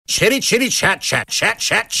Chitty, chitty, chat, chat, chat,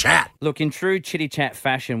 chat, chat. Look, in true chitty chat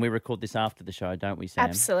fashion, we record this after the show, don't we, Sam?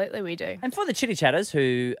 Absolutely, we do. And for the chitty chatters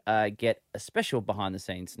who get a special behind the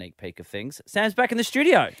scenes sneak peek of things, Sam's back in the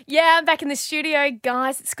studio. Yeah, I'm back in the studio,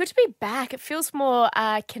 guys. It's good to be back. It feels more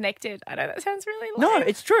connected. I know that sounds really lame. No,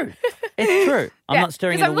 it's true. It's true. I'm Yeah, not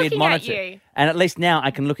staring 'cause at a I'm weird looking at monitor. you. And at least now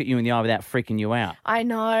I can look at you in the eye without freaking you out. I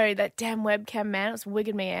know, that damn webcam, man. It's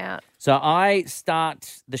wigging me out. So I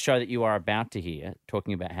start the show that you are about to hear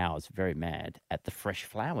talking about how I was very mad at the fresh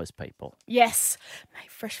flowers people. Yes,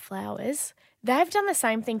 mate, fresh flowers. They've done the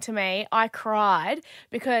same thing to me. I cried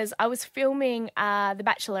because I was filming The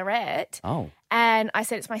Bachelorette. Oh. And I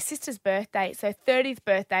said, it's my sister's birthday, so 30th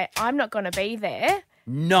birthday, I'm not going to be there.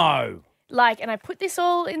 No. And I put this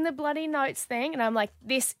all in the bloody notes thing, and I'm like,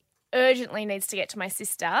 this urgently needs to get to my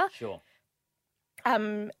sister. Sure.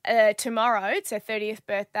 Tomorrow, it's her 30th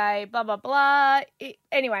birthday, blah, blah, blah.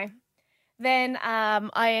 Anyway, then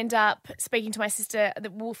I end up speaking to my sister.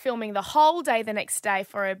 We're filming the whole day the next day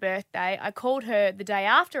for her birthday. I called her the day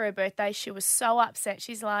after her birthday. She was so upset.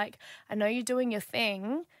 She's like, I know you're doing your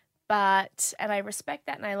thing, and I respect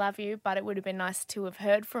that and I love you, but it would have been nice to have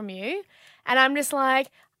heard from you. And I'm just like,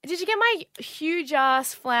 did you get my huge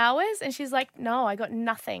ass flowers? And she's like, no, I got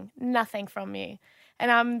nothing from you. And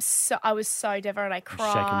I was so devastated. I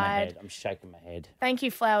cried. I'm shaking my head. Thank you,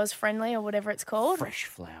 Flowers Friendly, or whatever it's called. Fresh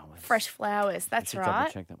flowers. Fresh Flowers. That's right.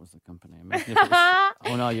 Double check that was the company. Imagine if it was,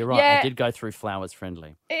 oh no, you're right. Yeah. I did go through Flowers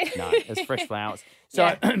Friendly. No, it's Fresh Flowers.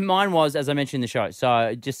 So mine was, as I mentioned in the show,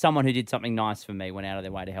 so just someone who did something nice for me, went out of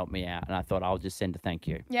their way to help me out, and I thought I'll just send a thank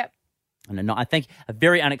you. Yep. And I think a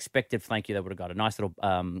very unexpected thank you they would have got, a nice little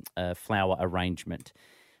flower arrangement.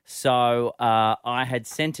 So I had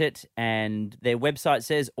sent it, and their website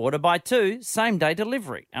says order by 2, same day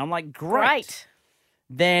delivery. And I'm like, great.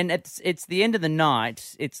 Then it's the end of the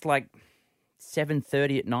night. It's like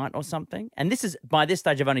 7:30 at night or something. And by this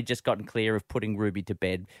stage, I've only just gotten clear of putting Ruby to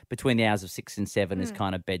bed. Between the hours of 6 and 7 is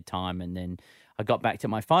kind of bedtime. And then I got back to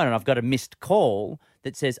my phone, and I've got a missed call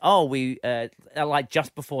that says, we like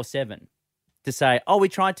just before 7 to say, we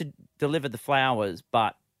tried to deliver the flowers,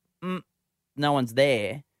 but no one's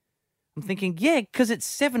there. I'm thinking, because it's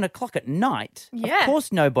 7 o'clock at night. Yeah. Of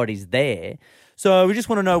course nobody's there. So we just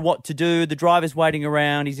want to know what to do. The driver's waiting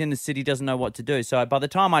around. He's in the city, doesn't know what to do. So by the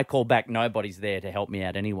time I call back, nobody's there to help me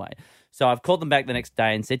out anyway. So I've called them back the next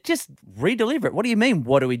day and said, just re-deliver it. What do you mean,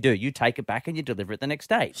 what do we do? You take it back and you deliver it the next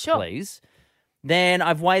day, please. Then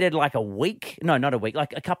I've waited like a week. No, not a week,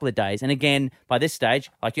 like a couple of days. And again, by this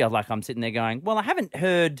stage, I'm sitting there going, well, I haven't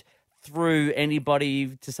heard through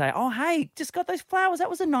anybody to say, hey, just got those flowers. That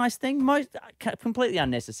was a nice thing. Completely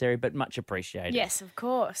unnecessary, but much appreciated. Yes, of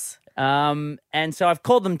course. And so I've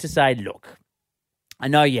called them to say, look, I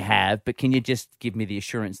know you have, but can you just give me the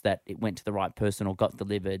assurance that it went to the right person or got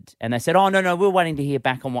delivered? And they said, no, we're waiting to hear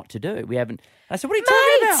back on what to do. We haven't. I said, what are you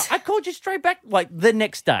talking about? I called you straight back, like the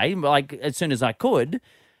next day, like as soon as I could.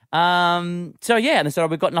 And they said,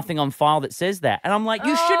 we've got nothing on file that says that. And I'm like,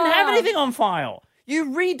 you shouldn't have anything on file.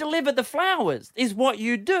 You re-deliver the flowers is what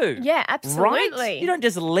you do. Yeah, absolutely. Right? You don't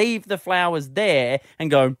just leave the flowers there and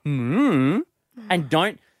go, and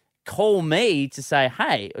don't call me to say,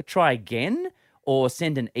 hey, try again or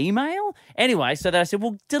send an email. Anyway, so I said,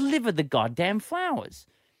 well, deliver the goddamn flowers.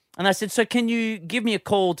 And I said, so can you give me a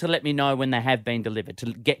call to let me know when they have been delivered,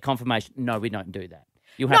 to get confirmation? No, we don't do that.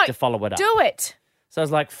 You'll have to follow it up. Do it. So I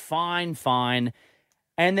was like, fine.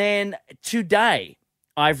 And then today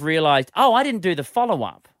I've realised, I didn't do the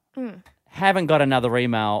follow-up. Haven't got another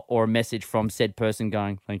email or a message from said person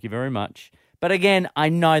going, thank you very much. But again, I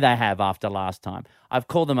know they have after last time. I've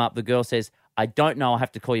called them up. The girl says, I don't know. I'll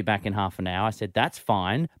have to call you back in half an hour. I said, that's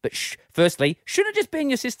fine. But firstly, should it just be in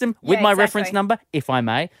your system with my reference number, if I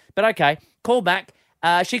may? But okay, call back.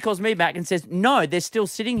 She calls me back and says, no, they're still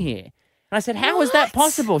sitting here. And I said, how is that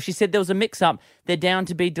possible? She said, there was a mix-up. They're down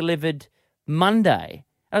to be delivered Monday.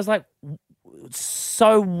 I was like,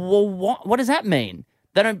 so what does that mean?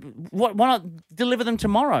 They don't. Why not deliver them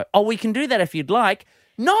tomorrow? We can do that if you'd like.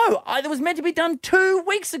 No, it was meant to be done 2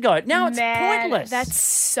 weeks ago. Now it's pointless. That's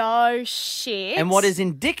so shit. And what is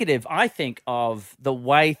indicative, I think, of the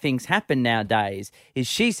way things happen nowadays is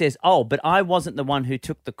she says, but I wasn't the one who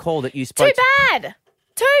took the call that you spoke to.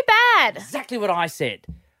 Too bad. Exactly what I said.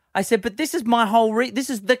 I said, but this is my whole this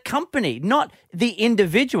is the company, not the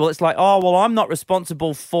individual. It's like, I'm not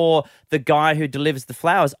responsible for the guy who delivers the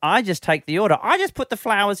flowers. I just take the order. I just put the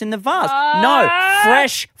flowers in the vase. No,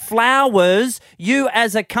 fresh flowers, you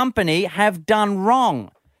as a company have done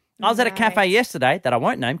wrong. I was at a cafe yesterday that I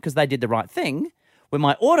won't name because they did the right thing, where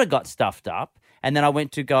my order got stuffed up And then I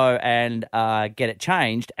went to go and get it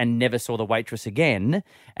changed and never saw the waitress again,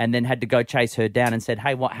 and then had to go chase her down and said,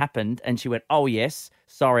 hey, what happened? And she went, oh, yes,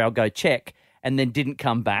 sorry, I'll go check, and then didn't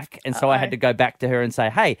come back. And so I had to go back to her and say,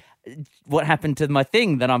 hey, what happened to my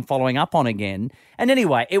thing that I'm following up on again? And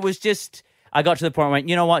anyway, it was just, I got to the point where I went,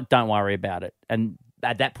 you know what, don't worry about it. And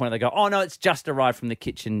at that point, they go, oh, no, it's just arrived from the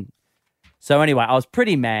kitchen. So anyway, I was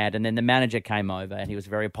pretty mad, and then the manager came over and he was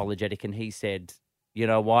very apologetic, and he said, you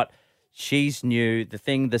know what? She's new,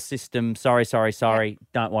 the system, sorry,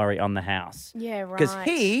 don't worry, on the house. Yeah, right. Because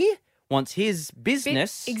he wants his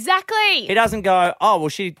business. Exactly. He doesn't go, oh, well,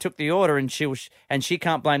 she took the order and she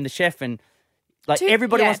can't blame the chef. And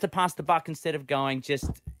everybody wants to pass the buck instead of going just,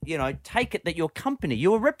 take it that your company,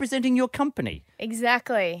 you are representing your company.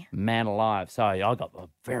 Exactly. Man alive. So I got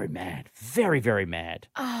very mad, very, very mad.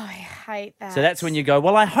 Oh, I hate that. So that's when you go,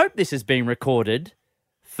 well, I hope this is being recorded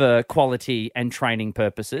for quality and training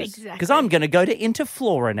purposes. Exactly. Because I'm going to go to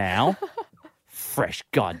Interflora now. Fresh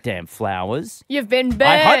goddamn flowers. You've been burnt.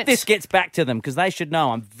 I hope this gets back to them because they should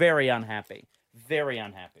know I'm very unhappy. Very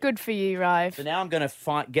unhappy. Good for you, Rove. So now I'm going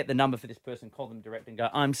to get the number for this person, call them direct and go,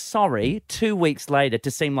 I'm sorry, 2 weeks later to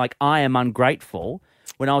seem like I am ungrateful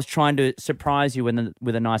when I was trying to surprise you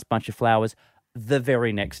with a nice bunch of flowers the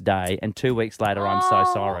very next day, and 2 weeks later, I'm so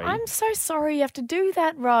sorry. I'm so sorry you have to do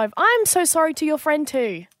that, Rove. I'm so sorry to your friend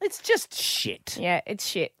too. It's just shit. Yeah, it's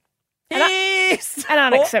shit. Yes. And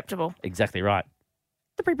unacceptable. Exactly right.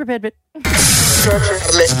 The pre-prepared bit. You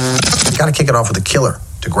got to kick it off with a killer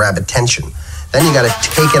to grab attention. Then you got to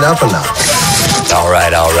take it up a notch. All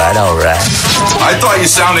right. I thought you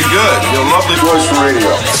sounded good. You're a lovely voice for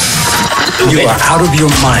radio. You are out of your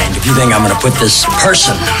mind if you think I'm going to put this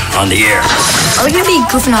person on the air. Are we going to be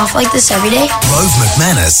goofing off like this every day? Rove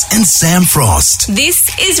McManus and Sam Frost. This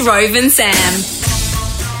is Rove and Sam.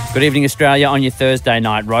 Good evening, Australia, on your Thursday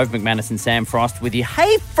night. Rove McManus and Sam Frost with you.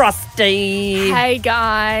 Hey, Frosty. Hey,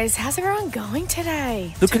 guys. How's everyone going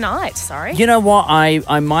today? Tonight, sorry. You know what?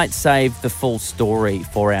 I might save the full story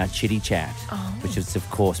for our chitty chat, which is, of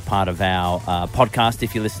course, part of our podcast,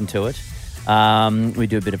 if you listen to it. We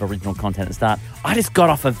do a bit of original content at the start. I just got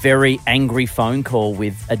off a very angry phone call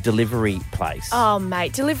with a delivery place. Oh,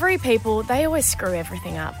 mate. Delivery people, they always screw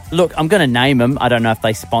everything up. Look, I'm going to name them. I don't know if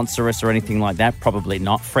they sponsor us or anything like that. Probably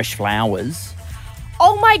not. Fresh Flowers.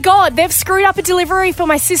 Oh, my God. They've screwed up a delivery for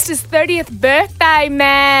my sister's 30th birthday,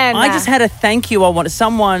 man. I just had a thank you. I wanted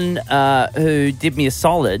someone who did me a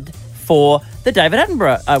solid for the David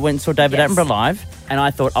Attenborough. I went and saw David Attenborough live, and I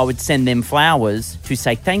thought I would send them flowers to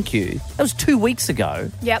say thank you. That was 2 weeks ago.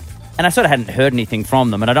 Yep. And I sort of hadn't heard anything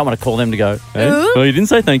from them, and I don't want to call them to go, hey, well, you didn't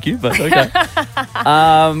say thank you, but okay.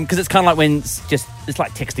 Because it's kind of like when it's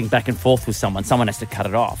like texting back and forth with someone. Someone has to cut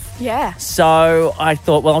it off. Yeah. So I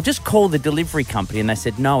thought, well, I'll just call the delivery company, and they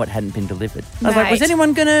said, no, it hadn't been delivered. I was like, was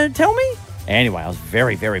anyone going to tell me? Anyway, I was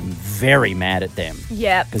very, very, very mad at them.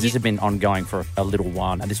 Yeah. Because this had been ongoing for a little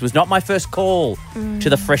while now. This was not my first call to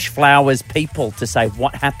the Fresh Flowers people to say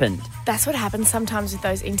what happened. That's what happens sometimes with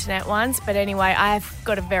those internet ones. But anyway, I've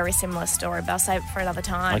got a very similar story, but I'll save it for another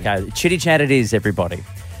time. Okay, chitty chat it is, everybody.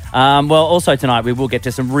 Well, also tonight we will get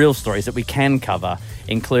to some real stories that we can cover,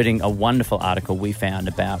 including a wonderful article we found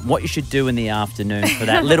about what you should do in the afternoon for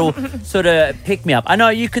that little sort of pick-me-up. I know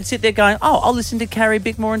you could sit there going, oh, I'll listen to Carrie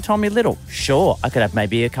Bickmore and Tommy Little. Sure, I could have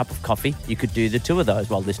maybe a cup of coffee. You could do the two of those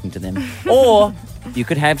while listening to them. Or you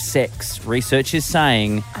could have sex. Research is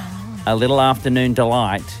saying a little afternoon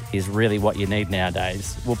delight is really what you need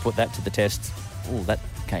nowadays. We'll put that to the test. Oh, that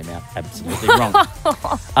came out absolutely wrong.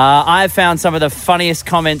 I have found some of the funniest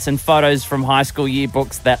comments and photos from high school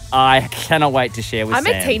yearbooks that I cannot wait to share with Sam.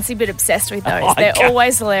 I'm a teensy bit obsessed with those. They're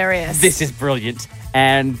always hilarious. This is brilliant.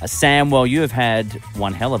 And Sam, well, you have had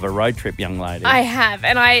one hell of a road trip, young lady. I have,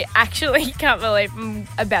 and I actually can't believe I'm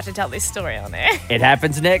about to tell this story on air. It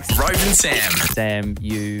happens next. Rove and Sam. Sam,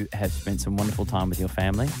 you have spent some wonderful time with your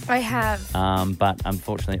family. I have. But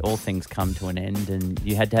unfortunately, all things come to an end, and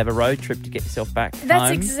you had to have a road trip to get yourself back That's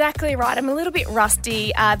home. exactly right. I'm a little bit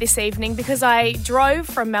rusty this evening because I drove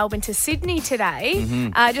from Melbourne to Sydney today.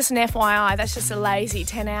 Just an FYI, that's just a lazy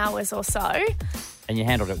 10 hours or so. And you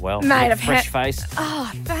handled it well. Mate, fresh face. Oh,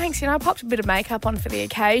 thanks. I popped a bit of makeup on for the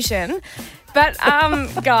occasion. But,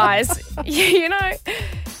 guys, I'm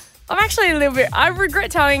actually a little bit... I regret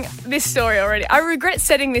telling this story already. I regret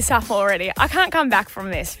setting this up already. I can't come back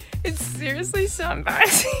from this. It's seriously so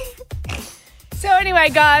embarrassing. So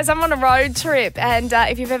anyway, guys, I'm on a road trip. And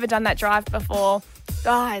if you've ever done that drive before,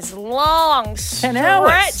 Guys, long 10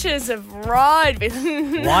 hours. stretches of road with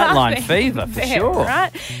White line nothing fever, for there, sure.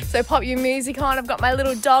 Right? So pop your music on. I've got my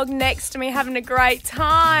little dog next to me having a great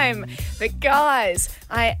time. But guys,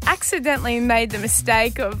 I accidentally made the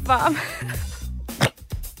mistake of I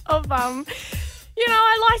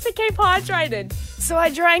like to keep hydrated. So I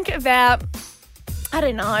drank about, I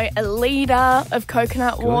don't know, a litre of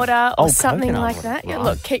coconut water or something coconut like water, that. Yeah, right.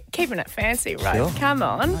 look, keeping it fancy, right? Sure. Come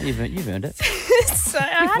on. Oh, you've earned it. So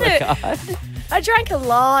I drank a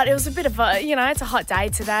lot. It was a bit of a, it's a hot day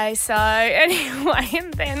today. So anyway,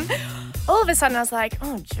 and then all of a sudden I was like,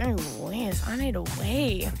 oh, gee whiz, I need a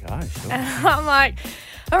wee. Okay, sure. And I'm like,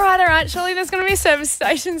 all right, surely there's going to be a service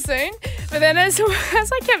station soon. But then as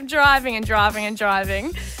I kept driving,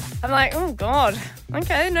 I'm like, oh, God,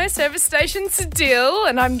 okay, no service station still.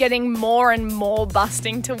 And I'm getting more and more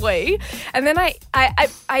busting to wee. And then I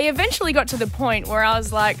eventually got to the point where I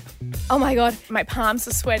was like, oh, my God, my palms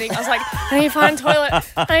are sweating. I was like, I need to find toilet.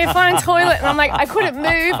 And I'm like, I couldn't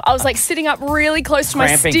move. I was like sitting up really close to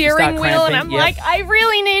my steering wheel. And I'm like, I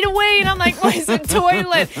really need a wee. And I'm like, where's the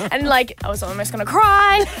toilet? And like, I was almost going to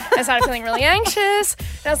cry. I started feeling really anxious.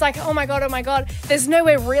 And I was like, oh, my God, there's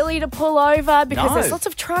nowhere really to pull over because there's lots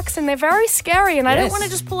of trucks and they're very scary. And I don't want to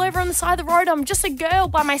just pull over on the side of the road. I'm just a girl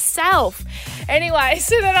by myself. Anyway,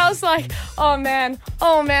 so then I was like, oh, man,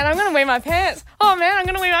 I'm going to wee my pants.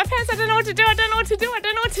 I don't know what to do.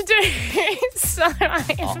 So I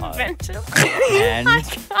eventually... And?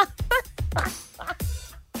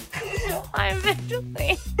 I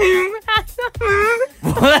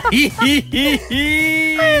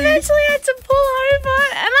eventually had to pull over,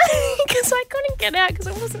 and because I couldn't get out because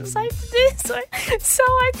it wasn't safe to do so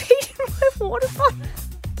I peed in my water bottle.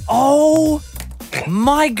 Oh,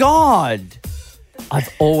 my God. I've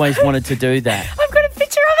always wanted to do that. I've got a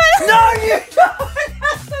picture of it. No, you don't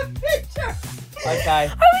have the picture. Okay.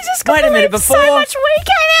 I was just going to leave so much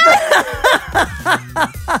weekend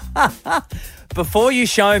out. Before you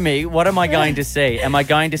show me, what am I going to see? Am I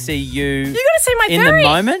going to see you You're going to see my in the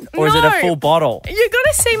moment, or is it a full bottle? You're going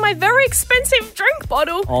to see my very expensive drink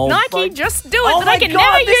bottle. Oh, Nike, just do it, that my I can God,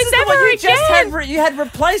 never this use is the one ever you again. just you had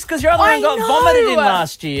replaced because your other one got know. vomited in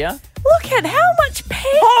last year. Look at how much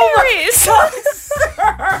pee there is.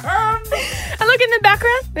 And look in the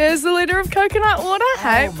background, there's the litre of coconut water.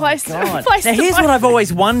 Hey, place God. Now, here's what I've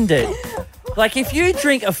always wondered. Like, if you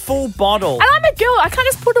drink a full bottle... And I'm a girl, I can't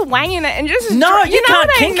just put a wang in it and just... No, you you know can't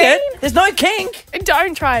what kink I mean? it. There's no kink.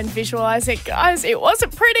 Don't try and visualise it, guys. It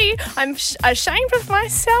wasn't pretty. I'm ashamed of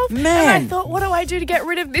myself. Man. And I thought, what do I do to get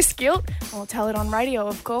rid of this guilt? I'll tell it on radio,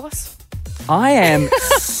 of course. I am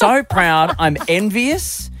so proud. I'm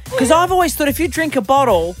envious. Because I've always thought if you drink a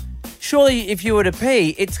bottle, surely if you were to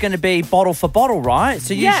pee, it's going to be bottle for bottle, right?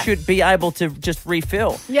 So you should be able to just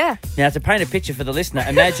refill. Yeah. Now, to paint a picture for the listener,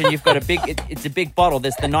 imagine you've got a big, it's a big bottle.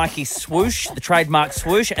 There's the Nike swoosh, the trademark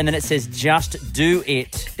swoosh, and then it says just do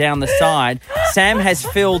it down the side. Sam has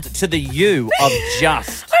filled to the U of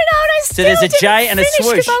just. I know, and I still there's a J and a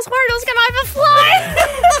swoosh. because I was worried it was going to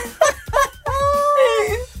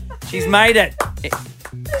overflow. She's made it.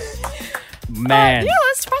 Man.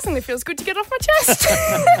 It surprisingly feels good to get off my chest.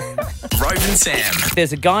 Rove and Sam.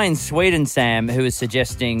 There's a guy in Sweden, Sam, who is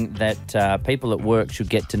suggesting that people at work should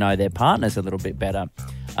get to know their partners a little bit better.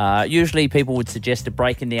 Usually people would suggest a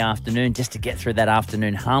break in the afternoon just to get through that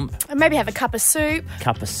afternoon hump. And maybe have a cup of soup.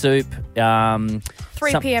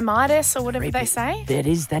 3 p.m.itis or whatever they say. That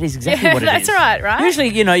is exactly what it is. That's right? Usually,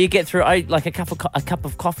 you get through like a cup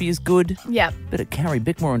of coffee is good. Yeah. Bit of Carrie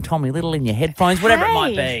Bickmore and Tommy Little in your headphones, whatever it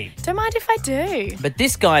might be. Don't mind if I do. But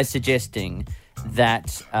this guy is suggesting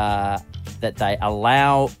that that they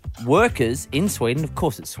allow workers in Sweden, of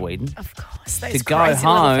course it's Sweden, Of course, those to go crazy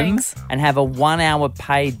little home things. and have a 1 hour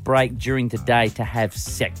paid break during the day to have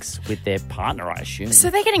sex with their partner, I assume. So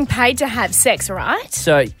they're getting paid to have sex, right?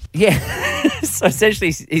 So, yeah. So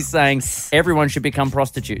essentially he's saying everyone should become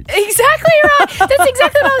prostitutes. Exactly right. That's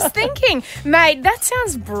exactly what I was thinking. Mate, that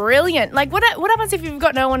sounds brilliant. Like, what happens if you've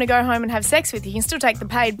got no one to go home and have sex with? You can still take the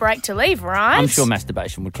paid break to leave, right? I'm sure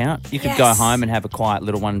masturbation would count. You could go home and have a quiet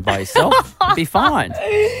little one by yourself. It'd be fine.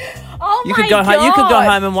 Oh, You could go home. You could go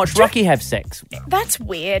home and watch Rocky have sex. That's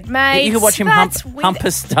weird, mate. You could watch him hump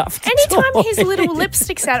his stuff. Anytime his little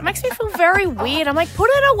lipstick's out, it makes me feel very weird. I'm like, put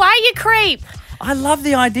it away, you creep. I love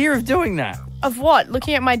the idea of doing that. Of what?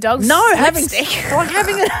 Looking at my dog's lipstick.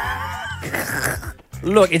 having it.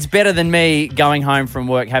 Look, it's better than me going home from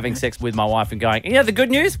work, having sex with my wife and going, the good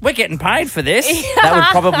news, we're getting paid for this. That would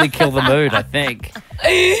probably kill the mood, I think.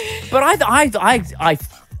 But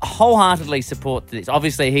wholeheartedly support this.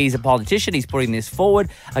 Obviously, he's a politician. He's putting this forward.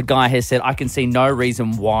 A guy has said, I can see no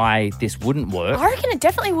reason why this wouldn't work. I reckon it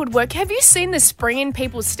definitely would work. Have you seen the spring in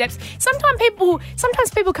people's steps? Sometimes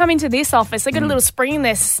people come into this office, they got a little spring in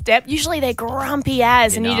their step. Usually they're grumpy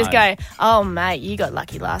as, and you just go, oh, mate, you got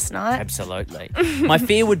lucky last night. Absolutely. My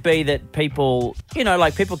fear would be that people,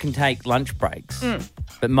 people can take lunch breaks,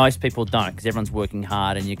 but most people don't because everyone's working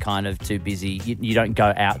hard and you're kind of too busy. You don't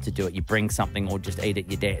go out to do it. You bring something or just eat at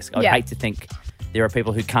your desk. I'd hate to think there are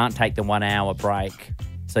people who can't take the 1 hour break,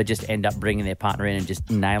 so just end up bringing their partner in and just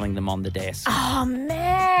nailing them on the desk. Oh,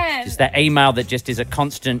 man. Just that email that just is a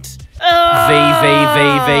constant V.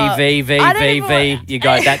 You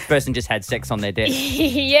go, that person just had sex on their desk.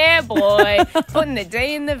 Yeah, boy. Putting the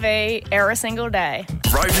D in the V every single day.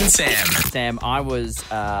 Rove and Sam. Sam, I was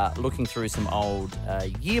looking through some old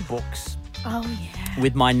yearbooks. Oh, yeah.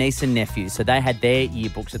 With my niece and nephew. So they had their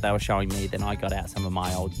yearbooks that they were showing me. Then I got out some of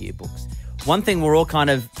my old yearbooks. One thing we're all kind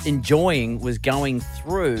of enjoying was going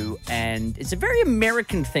through, and it's a very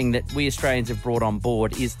American thing that we Australians have brought on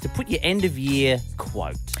board, is to put your end of year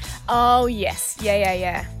quote. Oh, yes.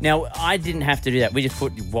 Yeah. Now, I didn't have to do that. We just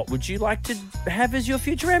put, what would you like to have as your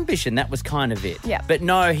future ambition? That was kind of it. Yeah. But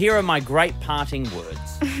no, here are my great parting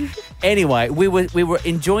words. Anyway, we were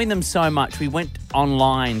enjoying them so much, we went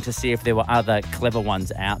online to see if there were other clever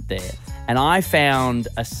ones out there. And I found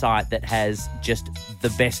a site that has just the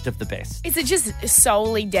best of the best. Is it just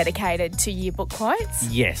solely dedicated to yearbook quotes?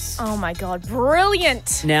 Yes. Oh, my God.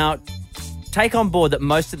 Brilliant. Now, take on board that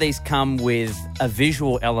most of these come with a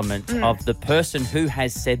visual element of the person who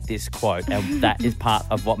has said this quote, and that is part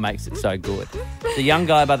of what makes it so good. The young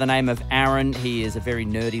guy by the name of Aaron, he is a very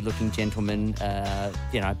nerdy-looking gentleman.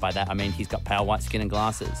 By that I mean he's got pale white skin and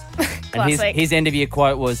glasses. And his end-of-year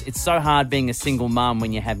quote was, "It's so hard being a single mum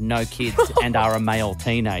when you have no kids and are a male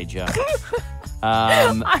teenager."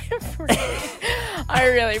 I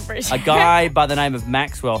really appreciate it. A guy by the name of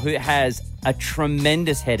Maxwell who has a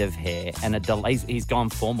tremendous head of hair and he's gone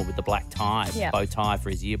formal with the black tie, bow tie for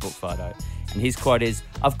his yearbook photo. And his quote is,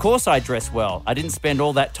 "Of course I dress well. I didn't spend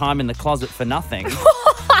all that time in the closet for nothing."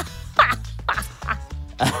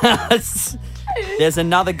 There's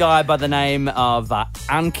another guy by the name of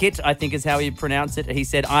Ankit, I think is how you pronounce it. He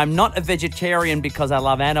said, "I'm not a vegetarian because I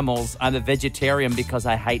love animals. I'm a vegetarian because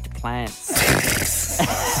I hate plants."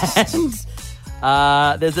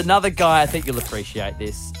 And there's another guy, I think you'll appreciate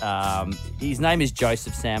this. His name is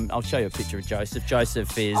Joseph, Sam. I'll show you a picture of Joseph.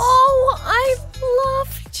 Joseph is... Oh, I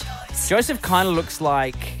love Joseph. Joseph kind of looks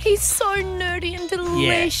like... He's so nerdy and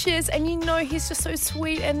delicious, and he's just so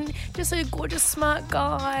sweet and just a gorgeous, smart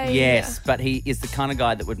guy. Yes, but he is the kind of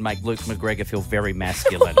guy that would make Luke McGregor feel very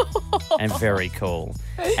masculine and very cool.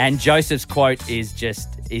 And Joseph's quote is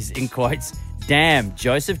in quotes, "Damn,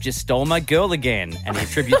 Joseph just stole my girl again." And he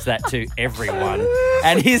attributes that to everyone.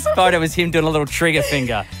 And his photo is him doing a little trigger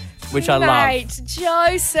finger, which I love. Mate,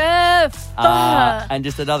 Joseph. And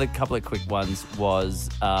just another couple of quick ones was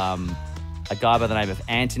a guy by the name of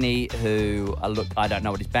Anthony who, I don't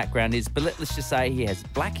know what his background is, but let's just say he has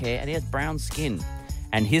black hair and he has brown skin.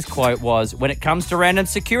 And his quote was, "When it comes to random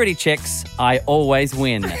security checks, I always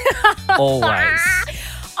win." Always.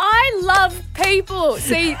 I love people.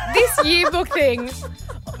 See, this yearbook thing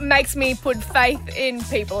makes me put faith in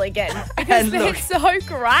people again because they're so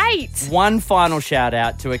great. One final shout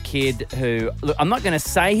out to a kid who, look, I'm not going to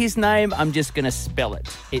say his name, I'm just going to spell it.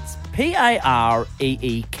 It's Pareekshit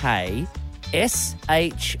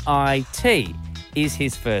is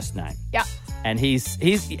his first name. Yeah. And his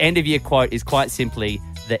end of year quote is quite simply,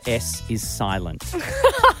 "The S is silent."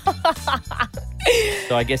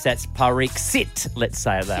 So I guess that's Pareekshit, let's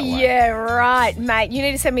say it that way. Yeah, right, mate. You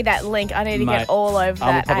need to send me that link. I need to get all over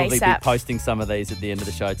that ASAP. I will probably be posting some of these at the end of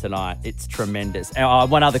the show tonight. It's tremendous.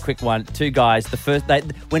 One other quick one. Two guys.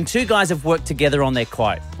 When two guys have worked together on their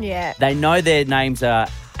quote, they know their names are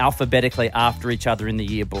alphabetically after each other in the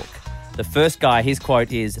yearbook. The first guy, his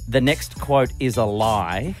quote is, "The next quote is a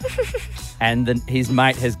lie." And his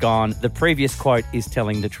mate has gone, "The previous quote is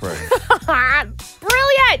telling the truth."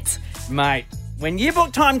 Brilliant! Mate, when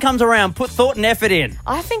yearbook time comes around, put thought and effort in.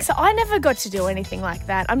 I think so. I never got to do anything like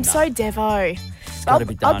that. I'm so devo. It's got to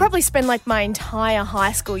be done. I'll probably spend my entire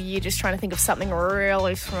high school year just trying to think of something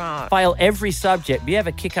really smart. Fail every subject. You have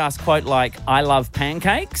a kick-ass quote like, "I love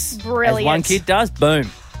pancakes." Brilliant. As one kid does,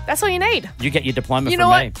 boom. That's all you need. You get your diploma from me. You know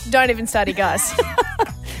what? Don't even study, guys.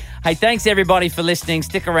 Hey, thanks everybody for listening.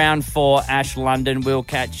 Stick around for Ash London. We'll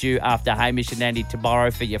catch you after Hamish and Andy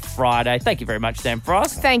tomorrow for your Friday. Thank you very much, Sam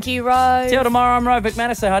Frost. Thank you, Rove. Till tomorrow, I'm Rove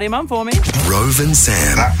McManus. Say hi to your mum for me. Rove and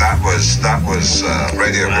Sam. That was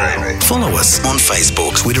radio gravy. Follow us on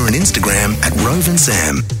Facebook, Twitter and Instagram at Rove and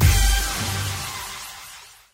Sam.